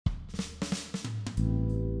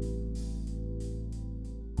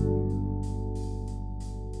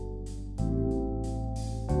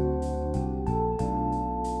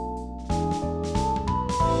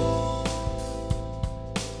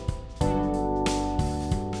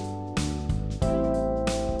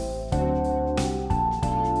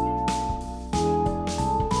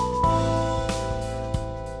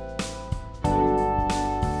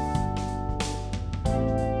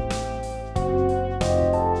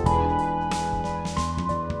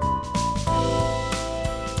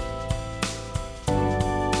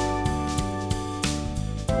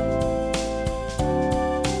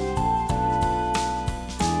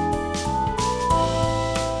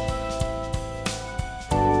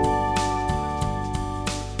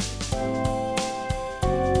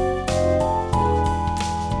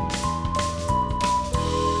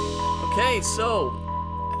So,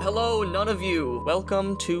 hello, none of you.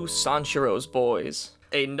 Welcome to Sanshiro's Boys,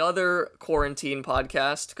 another quarantine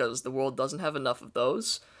podcast, because the world doesn't have enough of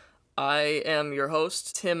those. I am your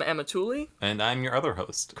host, Tim Amatuli. And I'm your other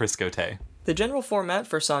host, Chris Gote. The general format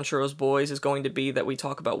for Sanshiro's Boys is going to be that we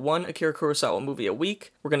talk about one Akira Kurosawa movie a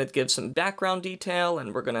week. We're going to give some background detail,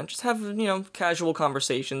 and we're going to just have, casual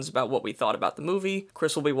conversations about what we thought about the movie.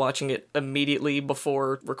 Chris will be watching it immediately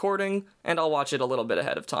before recording, and I'll watch it a little bit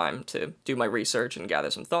ahead of time to do my research and gather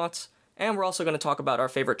some thoughts. And we're also going to talk about our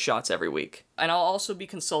favorite shots every week. And I'll also be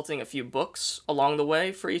consulting a few books along the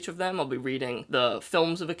way for each of them. I'll be reading The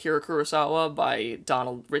Films of Akira Kurosawa by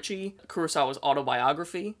Donald Ritchie, Kurosawa's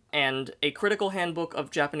autobiography, and A Critical Handbook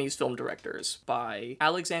of Japanese Film Directors by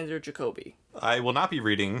Alexander Jacobi. I will not be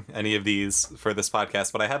reading any of these for this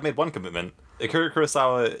podcast, but I have made one commitment. Akira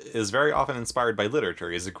Kurosawa is very often inspired by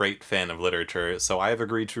literature. He's a great fan of literature, so I have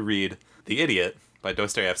agreed to read The Idiot by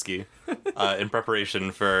Dostoevsky in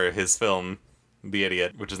preparation for his film, The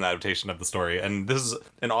Idiot, which is an adaptation of the story. And this is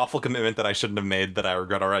an awful commitment that I shouldn't have made that I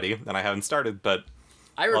regret already, and I haven't started, but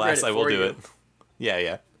I regret it I will for do you. it.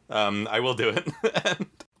 Yeah. I will do it. And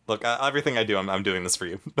look, everything I do, I'm doing this for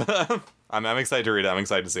you. I'm excited to read it. I'm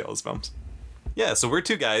excited to see all those films. Yeah, so we're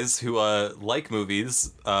two guys who like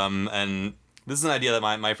movies, and this is an idea that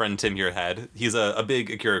my friend Tim here had. He's a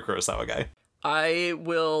big Akira Kurosawa guy. I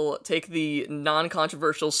will take the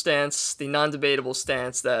non-controversial stance, the non-debatable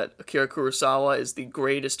stance that Akira Kurosawa is the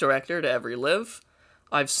greatest director to ever live.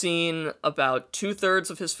 I've seen about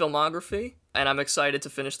 2/3 of his filmography, and I'm excited to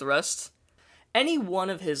finish the rest. Any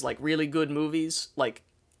one of his, really good movies,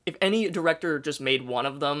 if any director just made one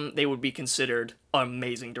of them, they would be considered an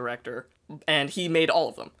amazing director. And he made all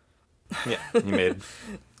of them. Yeah, he made...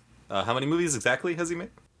 how many movies exactly has he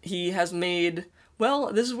made? He has made...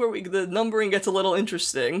 Well, this is where the numbering gets a little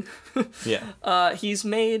interesting. Yeah. He's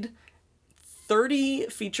made 30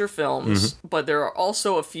 feature films, but there are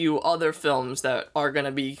also a few other films that are going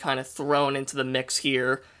to be kind of thrown into the mix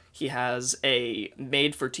here. He has a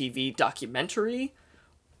made-for-TV documentary,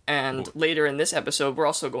 and later in this episode, we're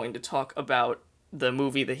also going to talk about the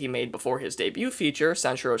movie that he made before his debut feature,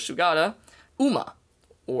 Sanshiro Sugata, Uma,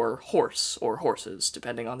 or Horse, or Horses,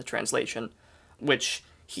 depending on the translation, which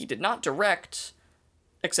he did not direct...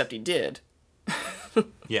 Except he did.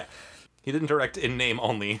 Yeah. He didn't direct in name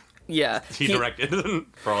only. Yeah. He directed,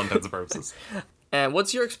 for all intents and purposes. And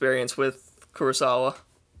what's your experience with Kurosawa?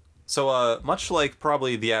 So, much like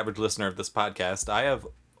probably the average listener of this podcast, I have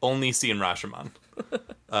only seen Rashomon.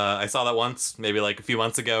 I saw that once, maybe a few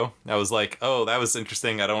months ago. I was like, oh, that was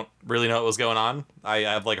interesting. I don't really know what was going on.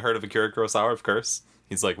 I've heard of Akira Kurosawa, of course.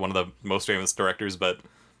 He's one of the most famous directors, but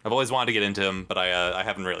I've always wanted to get into him, but I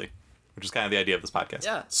haven't really. Which is kind of the idea of this podcast.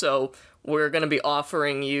 Yeah, so we're going to be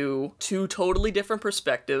offering you two totally different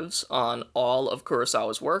perspectives on all of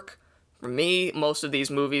Kurosawa's work. For me, most of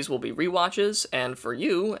these movies will be rewatches, and for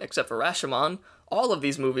you, except for Rashomon, all of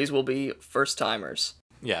these movies will be first-timers.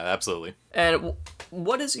 Yeah, absolutely. And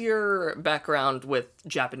what is your background with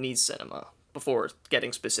Japanese cinema before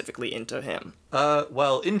getting specifically into him?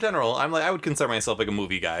 Well, in general, I would consider myself a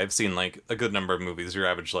movie guy. I've seen a good number of movies. Your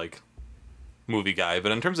average movie guy,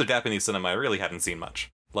 but in terms of Japanese cinema, I really haven't seen much.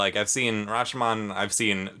 I've seen Rashomon, I've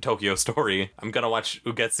seen Tokyo Story, I'm gonna watch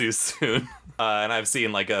Ugetsu soon, and I've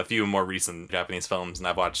seen a few more recent Japanese films, and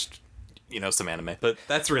I've watched, some anime, but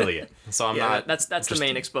that's really it. So I'm not... That's the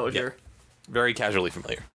main exposure. Yeah, very casually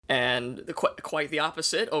familiar. And quite the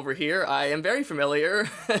opposite over here. I am very familiar,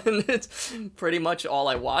 and it's pretty much all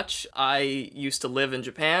I watch. I used to live in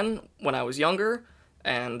Japan when I was younger,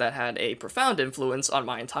 and that had a profound influence on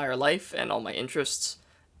my entire life and all my interests,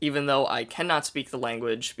 even though I cannot speak the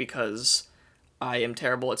language because I am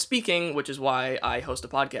terrible at speaking, which is why I host a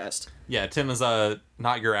podcast. Yeah, Tim is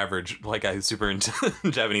not your average guy who's super into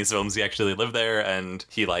Japanese films. He actually lived there, and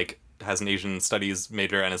he has an Asian studies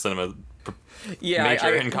major and a cinema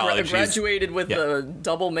major in college. I graduated with a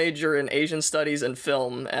double major in Asian studies and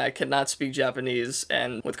film, and I cannot speak Japanese,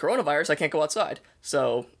 and with coronavirus, I can't go outside,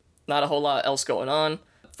 so... Not a whole lot else going on.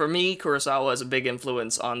 For me, Kurosawa is a big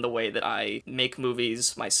influence on the way that I make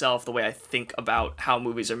movies myself, the way I think about how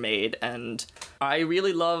movies are made, and I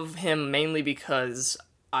really love him mainly because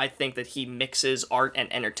I think that he mixes art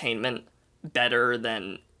and entertainment better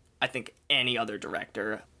than, I think, any other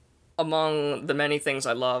director. Among the many things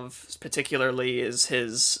I love, particularly, is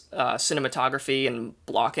his cinematography and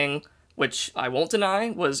blocking, which I won't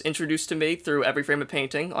deny was introduced to me through Every Frame of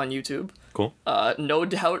Painting on YouTube. Cool. No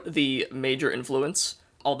doubt the major influence,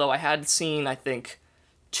 although I had seen, I think,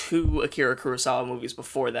 2 Akira Kurosawa movies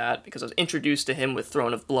before that, because I was introduced to him with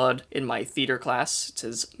Throne of Blood in my theater class. It's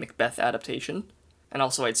his Macbeth adaptation. And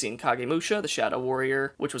also I'd seen Kagemusha, The Shadow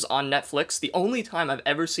Warrior, which was on Netflix. The only time I've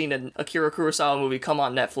ever seen an Akira Kurosawa movie come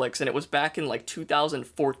on Netflix, and it was back in like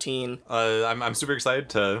 2014. I'm super excited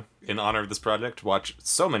to, in honor of this project, watch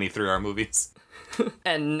so many 3-hour movies.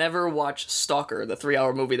 And never watch Stalker, the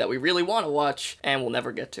 3-hour movie that we really want to watch and we'll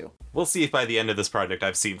never get to. We'll see if by the end of this project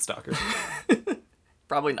I've seen Stalker.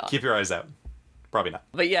 Probably not. Keep your eyes out. Probably not.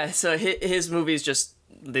 But yeah, so his movies just,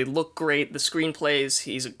 they look great. The screenplays,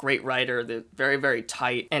 he's a great writer. They're very, very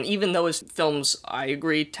tight. And even though his films, I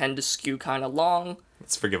agree, tend to skew kind of long,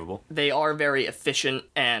 It's forgivable. they are very efficient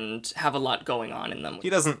and have a lot going on in them. He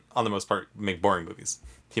doesn't, on the most part, make boring movies.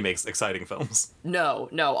 He makes exciting films. No.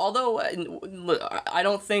 Although, look, I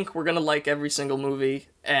don't think we're going to like every single movie.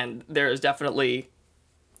 And there is definitely,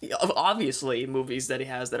 obviously, movies that he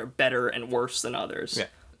has that are better and worse than others. Yeah.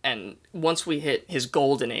 And once we hit his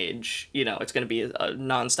golden age, it's going to be a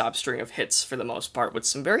non-stop string of hits for the most part with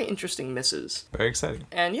some very interesting misses. Very exciting.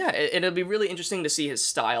 And yeah, it'll be really interesting to see his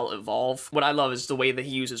style evolve. What I love is the way that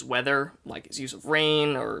he uses weather, like his use of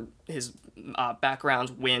rain or his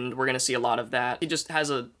backgrounds, wind. We're going to see a lot of that. He just has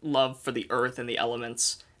a love for the earth and the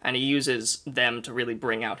elements, and he uses them to really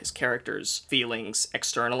bring out his character's feelings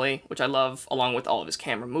externally, which I love, along with all of his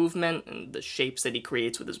camera movement and the shapes that he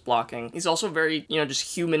creates with his blocking. He's also very,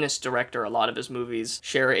 just humanist director. A lot of his movies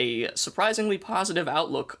share a surprisingly positive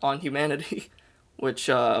outlook on humanity, which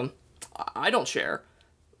I don't share,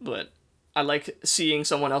 but I like seeing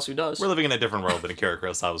someone else who does. We're living in a different world than Akira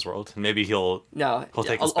Kurosawa's world. Maybe he'll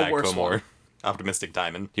take us back to a more optimistic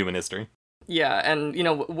time in human history. Yeah, and,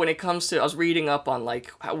 when it comes to, I was reading up on,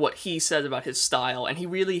 what he says about his style, and he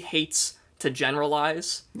really hates to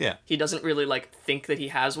generalize. Yeah. He doesn't really, think that he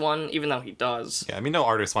has one, even though he does. Yeah, no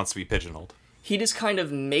artist wants to be pigeonholed. He just kind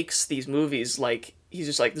of makes these movies, he's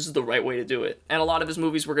just this is the right way to do it. And a lot of his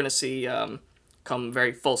movies we're going to see come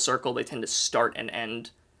very full circle. They tend to start and end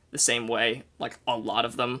the same way, a lot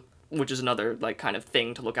of them, which is another, kind of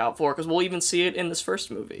thing to look out for, because we'll even see it in this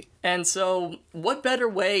first movie. And so, what better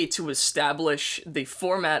way to establish the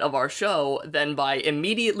format of our show than by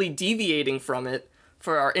immediately deviating from it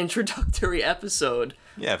for our introductory episode?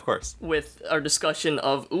 Yeah, of course. With our discussion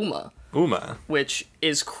of Uma. Which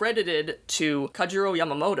is credited to Kajiro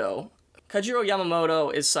Yamamoto. Kajiro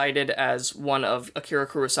Yamamoto is cited as one of Akira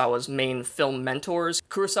Kurosawa's main film mentors.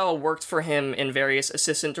 Kurosawa worked for him in various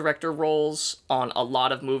assistant director roles on a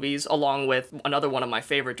lot of movies, along with another one of my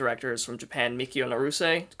favorite directors from Japan, Mikio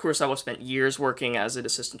Naruse. Kurosawa spent years working as an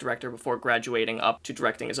assistant director before graduating up to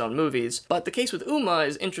directing his own movies. But the case with Uma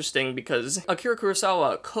is interesting because Akira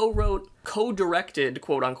Kurosawa co-wrote, co-directed,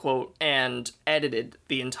 quote-unquote, and edited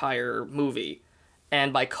the entire movie.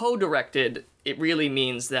 And by co-directed, it really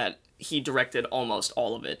means that he directed almost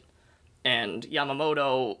all of it. And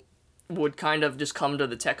Yamamoto would kind of just come to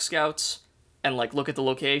the tech scouts and look at the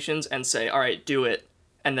locations and say, all right, do it,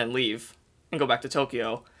 and then leave and go back to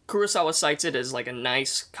Tokyo. Kurosawa cites it as a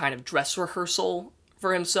nice kind of dress rehearsal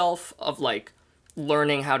for himself of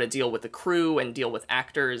learning how to deal with the crew and deal with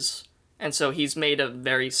actors. And so he's made a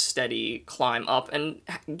very steady climb up, and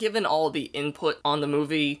given all the input on the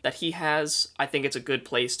movie that he has, I think it's a good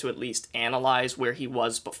place to at least analyze where he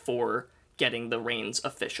was before getting the reins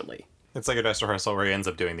officially. It's like a dress rehearsal where he ends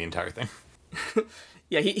up doing the entire thing.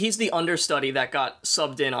 Yeah, he's the understudy that got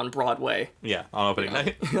subbed in on Broadway. Yeah, on opening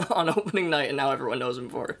night. On opening night, and now everyone knows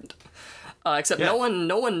him for it. Except no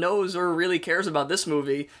one knows or really cares about this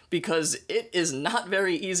movie because it is not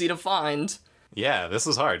very easy to find. Yeah, this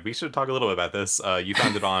was hard. We should talk a little bit about this. You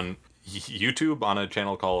found it on YouTube on a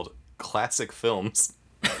channel called Classic Films,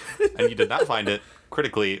 and you did not find it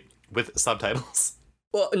critically with subtitles.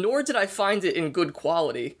 Well, nor did I find it in good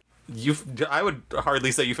quality. I would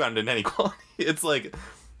hardly say you found it in any quality. It's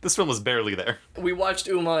this film was barely there. We watched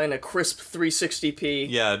Uma in a crisp 360p.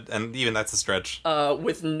 Yeah, and even that's a stretch.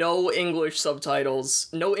 With no English subtitles.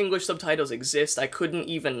 No English subtitles exist. I couldn't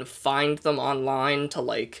even find them online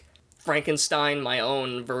to, Frankenstein my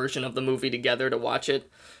own version of the movie together to watch it.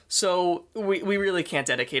 So we really can't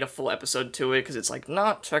dedicate a full episode to it because it's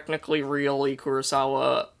not technically really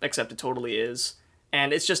Kurosawa, except it totally is.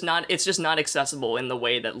 And it's just not accessible in the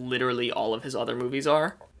way that literally all of his other movies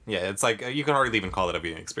are. Yeah, it's you can hardly even call it a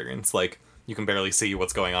viewing experience. You can barely see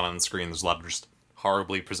what's going on the screen. There's a lot of just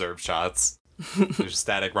horribly preserved shots. There's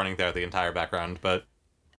static running throughout the entire background, but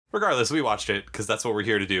regardless, we watched it because that's what we're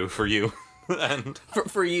here to do for you. And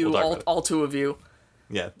for you, we'll all two of you.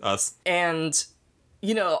 Yeah, us. And,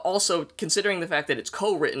 also considering the fact that it's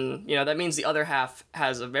co-written, that means the other half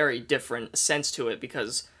has a very different sense to it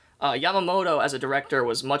because Yamamoto, as a director,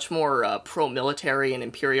 was much more pro-military and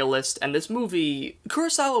imperialist, and this movie,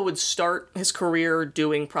 Kurosawa would start his career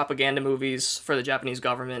doing propaganda movies for the Japanese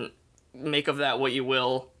government. Make of that what you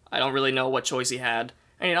will. I don't really know what choice he had.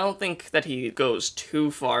 I mean, I don't think that he goes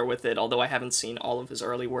too far with it, although I haven't seen all of his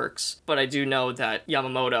early works. But I do know that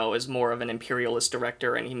Yamamoto is more of an imperialist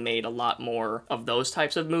director, and he made a lot more of those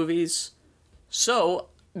types of movies. So,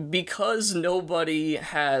 because nobody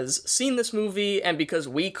has seen this movie, and because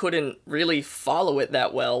we couldn't really follow it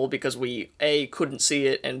that well, because we, A, couldn't see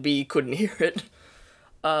it, and B, couldn't hear it,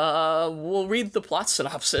 we'll read the plot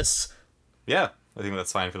synopsis. Yeah, I think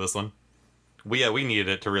that's fine for this one. We needed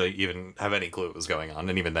it to really even have any clue what was going on,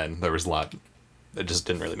 and even then, there was a lot that just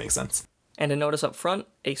didn't really make sense. And a notice up front,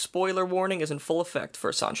 a spoiler warning is in full effect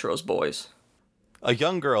for Sanshiro's Boys. A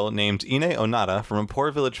young girl named Ine Onada from a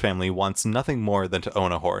poor village family wants nothing more than to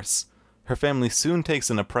own a horse. Her family soon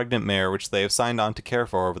takes in a pregnant mare which they have signed on to care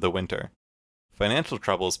for over the winter. Financial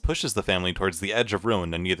troubles pushes the family towards the edge of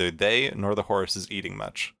ruin, and neither they nor the horse is eating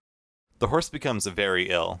much. The horse becomes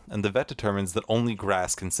very ill, and the vet determines that only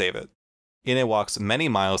grass can save it. Ine walks many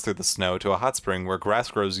miles through the snow to a hot spring where grass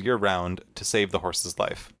grows year-round to save the horse's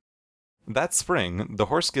life. That spring, the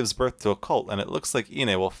horse gives birth to a colt, and it looks like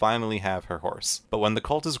Ine will finally have her horse. But when the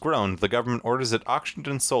colt is grown, the government orders it auctioned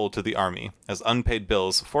and sold to the army, as unpaid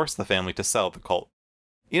bills force the family to sell the colt.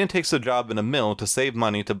 Ine takes a job in a mill to save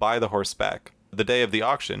money to buy the horse back. The day of the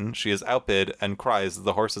auction, she is outbid and cries as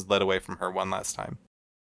the horse is led away from her one last time.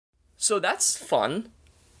 So that's fun.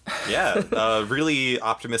 Yeah, a really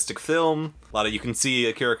optimistic film. You can see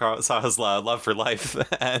Akira Kurosawa's love for life,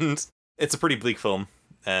 and it's a pretty bleak film,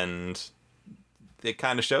 and it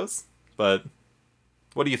kind of shows. But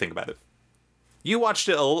what do you think about it? You watched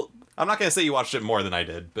it. I'm not going to say you watched it more than I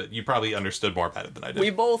did, but you probably understood more about it than I did. We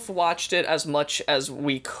both watched it as much as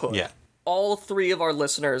we could. Yeah. All three of our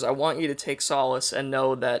listeners, I want you to take solace and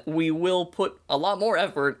know that we will put a lot more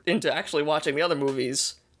effort into actually watching the other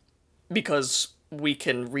movies because we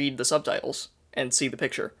can read the subtitles and see the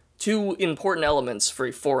picture. Two important elements for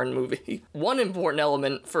a foreign movie. One important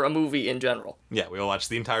element for a movie in general. Yeah, we will watch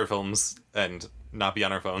the entire films and not be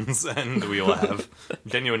on our phones, and we will have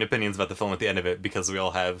genuine opinions about the film at the end of it because we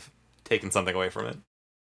all have taken something away from it.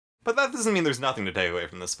 But that doesn't mean there's nothing to take away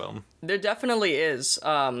from this film. There definitely is.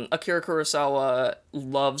 Akira Kurosawa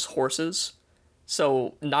loves horses,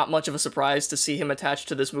 so not much of a surprise to see him attached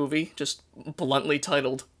to this movie, just bluntly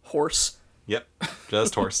titled Horse. Yep,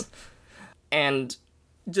 just horse. And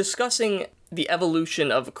discussing the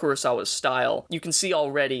evolution of Kurosawa's style, you can see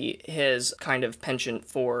already his kind of penchant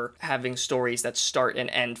for having stories that start and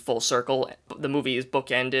end full circle. The movie is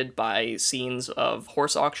bookended by scenes of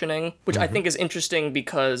horse auctioning, which I think is interesting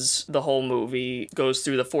because the whole movie goes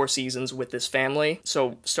through the 4 seasons with this family.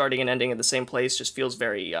 So starting and ending at the same place just feels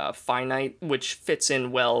very finite, which fits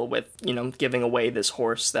in well with, giving away this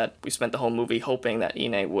horse that we spent the whole movie hoping that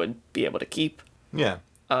Ine would be able to keep. Yeah.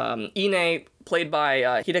 Ine, played by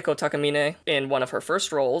Hideko Takamine in one of her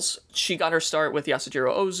first roles. She got her start with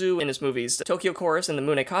Yasujiro Ozu in his movies Tokyo Chorus and the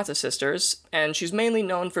Munekata Sisters, and she's mainly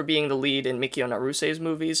known for being the lead in Mikio Naruse's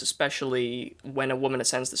movies, especially When a Woman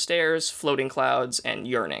Ascends the Stairs, Floating Clouds, and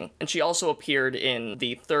Yearning. And she also appeared in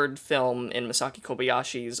the third film in Masaki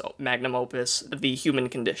Kobayashi's magnum opus, The Human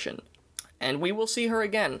Condition. And we will see her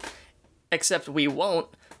again, except we won't,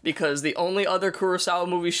 because the only other Kurosawa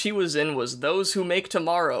movie she was in was Those Who Make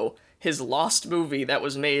Tomorrow, his lost movie that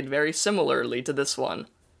was made very similarly to this one.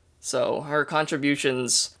 So her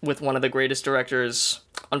contributions with one of the greatest directors,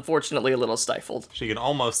 unfortunately a little stifled. She can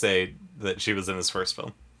almost say that she was in his first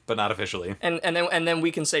film, but not officially. And then we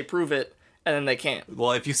can say prove it, and then they can't.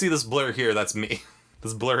 Well, if you see this blur here, that's me.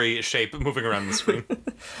 This blurry shape moving around the screen.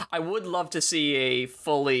 I would love to see a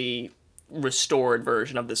fully restored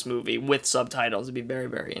version of this movie with subtitles. It'd be very,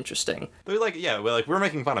 very interesting. They're we're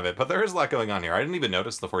making fun of it, but there is a lot going on here. I didn't even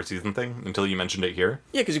notice the 4-season thing until you mentioned it here.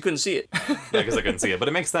 Yeah, because you couldn't see it. Yeah, because I couldn't see it. But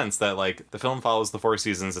it makes sense that, the film follows the 4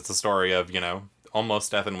 seasons. It's a story of,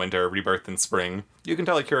 almost death in winter, rebirth in spring. You can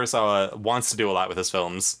tell that Kurosawa wants to do a lot with his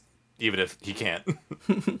films, even if he can't.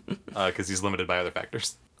 Because he's limited by other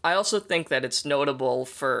factors. I also think that it's notable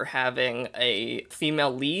for having a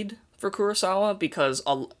female lead for Kurosawa, because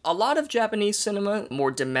a lot of Japanese cinema, more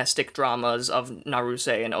domestic dramas of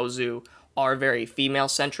Naruse and Ozu, are very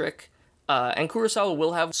female-centric. And Kurosawa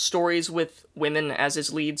will have stories with women as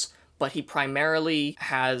his leads, but he primarily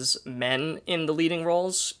has men in the leading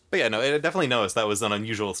roles. But yeah, no, I definitely noticed that was an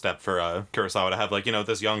unusual step for Kurosawa to have,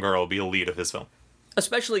 this young girl be the lead of his film.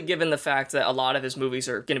 Especially given the fact that a lot of his movies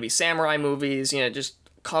are going to be samurai movies, just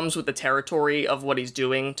comes with the territory of what he's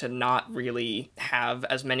doing to not really have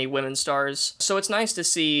as many women stars. So it's nice to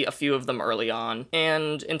see a few of them early on.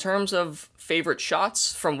 And in terms of favorite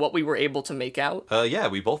shots from what we were able to make out, yeah,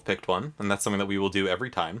 we both picked one, and that's something that we will do every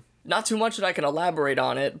time. not too much that I can elaborate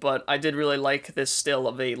on it, but I did really like this still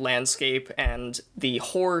of a landscape and the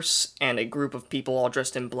horse and a group of people all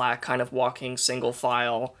dressed in black kind of walking single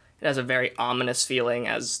file. It has a very ominous feeling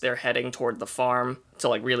as they're heading toward the farm to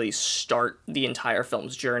like really start the entire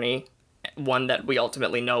film's journey, one that we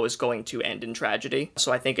ultimately know is going to end in tragedy.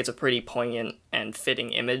 So I think it's a pretty poignant and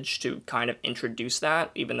fitting image to kind of introduce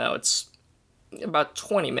that, even though it's about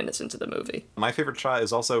 20 minutes into the movie. My favorite shot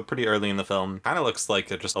is also pretty early in the film. Kind of looks like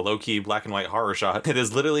just a low-key black and white horror shot. It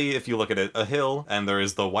is literally, if you look at it, a hill, and there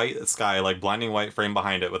is the white sky, like blinding white frame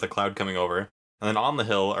behind it with a cloud coming over. And then on the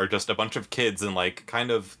hill are just a bunch of kids in like kind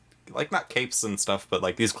of like not capes and stuff, but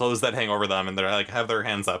like these clothes that hang over them, and they're like have their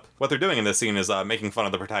hands up. What they're doing in this scene is making fun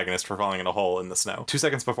of the protagonist for falling in a hole in the snow. 2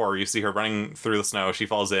 seconds before, you see her running through the snow, she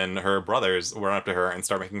falls in, her brothers run up to her and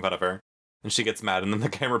start making fun of her. And she gets mad, and then the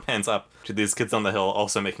camera pans up to these kids on the hill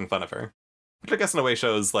also making fun of her. Which I guess in a way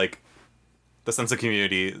shows, like, the sense of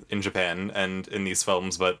community in Japan and in these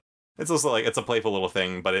films, but it's also, like, it's a playful little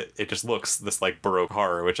thing, but it just looks this, like, Baroque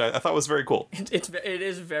horror, which I thought was very cool. It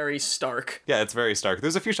is very stark. Yeah, it's very stark.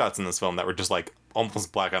 There's a few shots in this film that were just, like,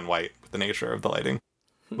 almost black on white with the nature of the lighting,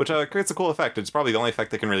 which creates a cool effect. It's probably the only effect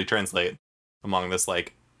that can really translate among this,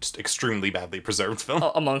 like, just extremely badly preserved film.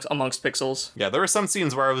 Amongst pixels. Yeah, there were some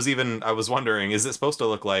scenes where I was wondering, is it supposed to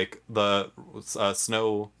look like the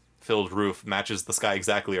snow-filled roof matches the sky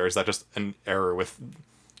exactly, or is that just an error with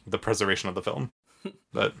the preservation of the film?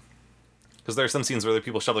 But because there are some scenes where there are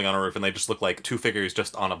people shoveling on a roof and they just look like two figures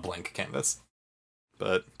just on a blank canvas.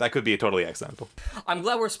 But that could be totally accidental. I'm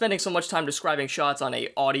glad we're spending so much time describing shots on a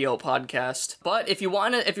audio podcast. But if you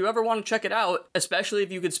ever want to check it out, especially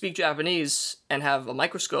if you could speak Japanese and have a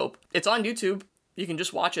microscope, it's on YouTube. You can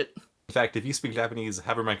just watch it. In fact, if you speak Japanese,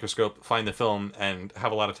 have a microscope, find the film, and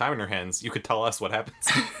have a lot of time in your hands, you could tell us what happens.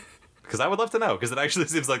 Because I would love to know, because it actually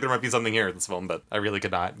seems like there might be something here in this film, but I really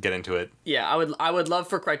could not get into it. Yeah, I would love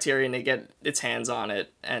for Criterion to get its hands on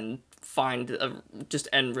it and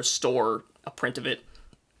and restore a print of it.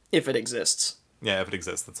 If it exists. Yeah, if it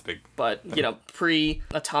exists, that's a big... But,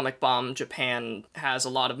 pre-atomic bomb, Japan has a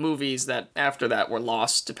lot of movies that after that were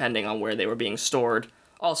lost, depending on where they were being stored.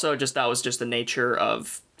 Also, that was just the nature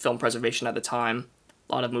of film preservation at the time.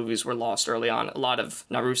 A lot of movies were lost early on. A lot of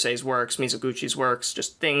Narusei's works, Mizoguchi's works,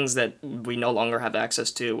 just things that we no longer have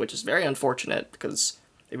access to, which is very unfortunate, because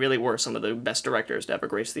they really were some of the best directors to ever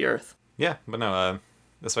grace the earth. Yeah, but no,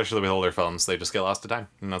 especially with older films, they just get lost to time,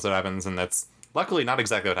 and that's what happens, and that's... Luckily, not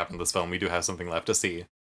exactly what happened in this film. We do have something left to see.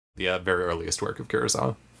 The very earliest work of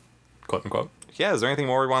Kurosawa. Quote, unquote. Yeah, is there anything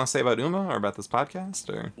more we want to say about Uma or about this podcast?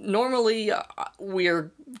 Or normally, we're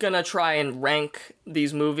going to try and rank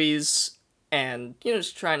these movies and,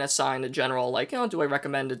 just try and assign a general, do I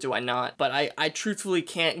recommend it, do I not? But I truthfully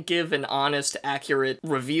can't give an honest, accurate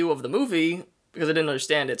review of the movie because I didn't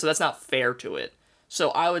understand it, so that's not fair to it.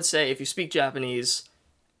 So I would say if you speak Japanese...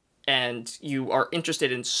 and you are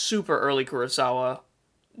interested in super early Kurosawa,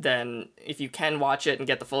 then if you can watch it and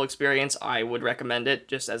get the full experience, I would recommend it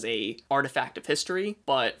just as a artifact of history.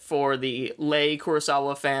 But for the lay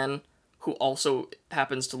Kurosawa fan who also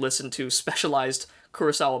happens to listen to specialized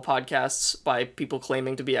Kurosawa podcasts by people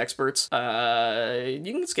claiming to be experts,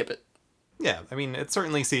 you can skip it. Yeah, I mean, it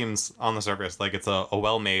certainly seems on the surface like it's a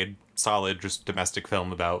well-made, solid, just domestic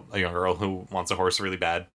film about a young girl who wants a horse really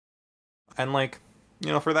bad. And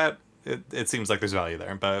for that, it seems like there's value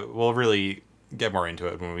there, but we'll really get more into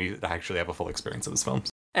it when we actually have a full experience of this film.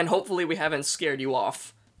 And hopefully we haven't scared you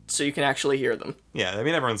off, so you can actually hear them. Yeah, I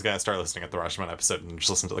mean, everyone's gonna start listening at the Rashomon episode and just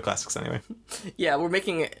listen to the classics anyway. Yeah, we're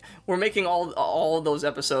making all those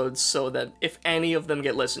episodes so that if any of them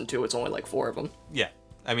get listened to, it's only like 4 of them. Yeah.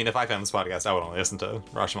 I mean, if I found this podcast, I would only listen to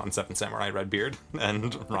Rashomon, Seven Samurai, Redbeard,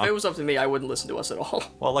 and Ron. If it was up to me, I wouldn't listen to us at all.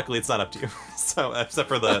 Well, luckily it's not up to you. So, except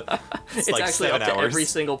for it's like actually 7 up to hours. Every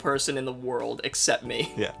single person in the world except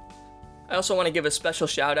me. Yeah. I also want to give a special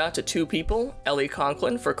shout out to 2 people, Ellie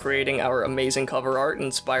Conklin for creating our amazing cover art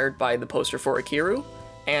inspired by the poster for Akiru,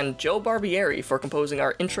 and Joe Barbieri for composing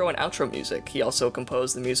our intro and outro music. He also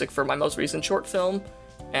composed the music for my most recent short film,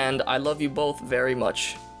 and I love you both very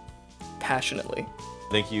much. Passionately.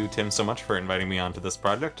 Thank you, Tim, so much for inviting me onto this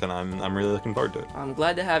project, and I'm really looking forward to it. I'm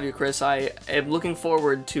glad to have you, Chris. I am looking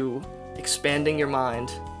forward to expanding your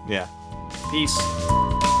mind. Yeah. Peace.